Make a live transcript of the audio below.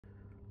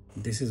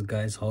This is,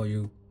 guys, how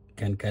you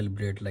can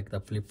calibrate like the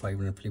flip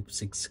 5 and flip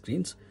 6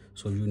 screens.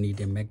 So you need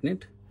a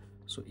magnet.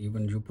 So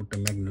even you put a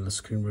magnet, the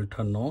screen will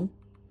turn on.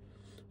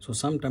 So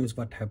sometimes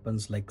what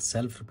happens, like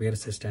self repair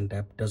assistant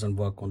app doesn't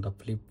work on the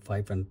flip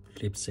 5 and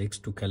flip 6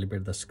 to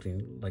calibrate the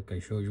screen, like I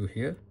show you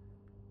here.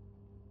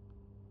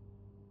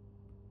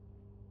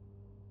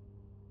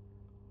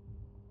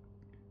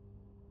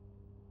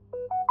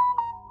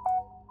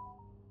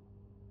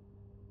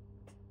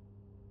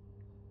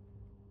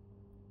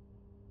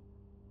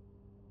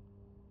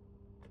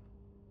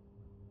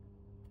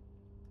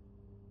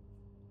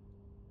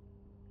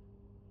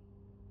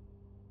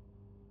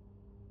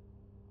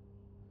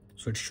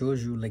 So it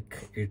shows you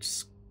like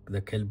it's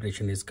the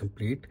calibration is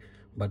complete,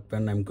 but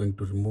when I'm going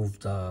to remove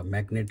the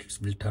magnet, it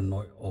will turn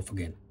off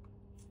again.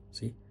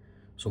 See?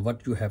 So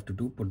what you have to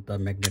do, put the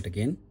magnet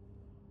again,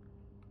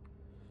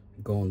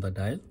 go on the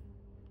dial,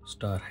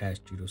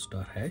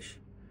 *#0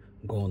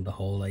 *#, go on the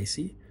whole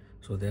IC.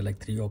 So there are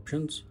like 3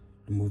 options: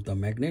 remove the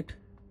magnet,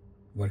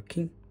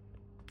 working,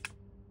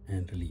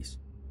 and release.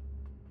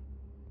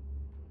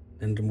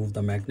 Then remove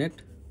the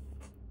magnet,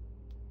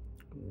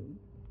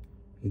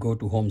 go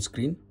to home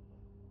screen,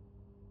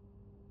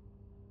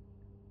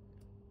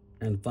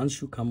 and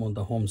once you come on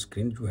the home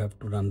screen, you have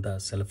to run the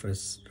self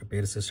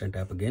repair assistant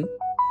app again.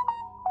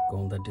 Go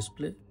on the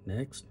display,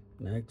 next,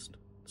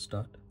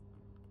 start.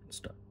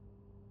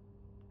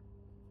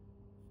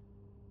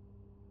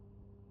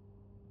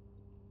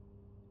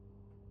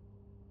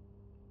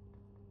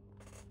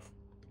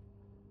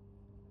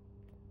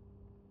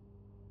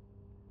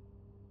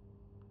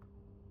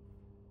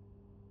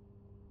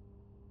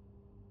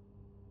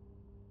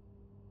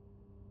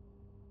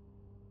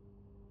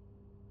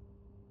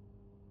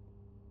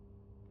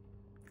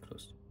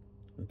 Close.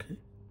 Okay,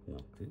 now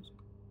this,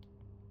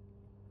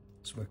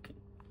 it's working.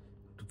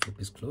 The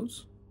flip is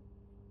closed,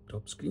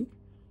 top screen,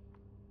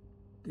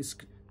 this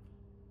screen,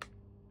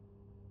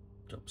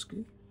 top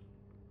screen,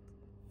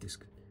 this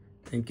screen.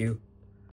 Thank you.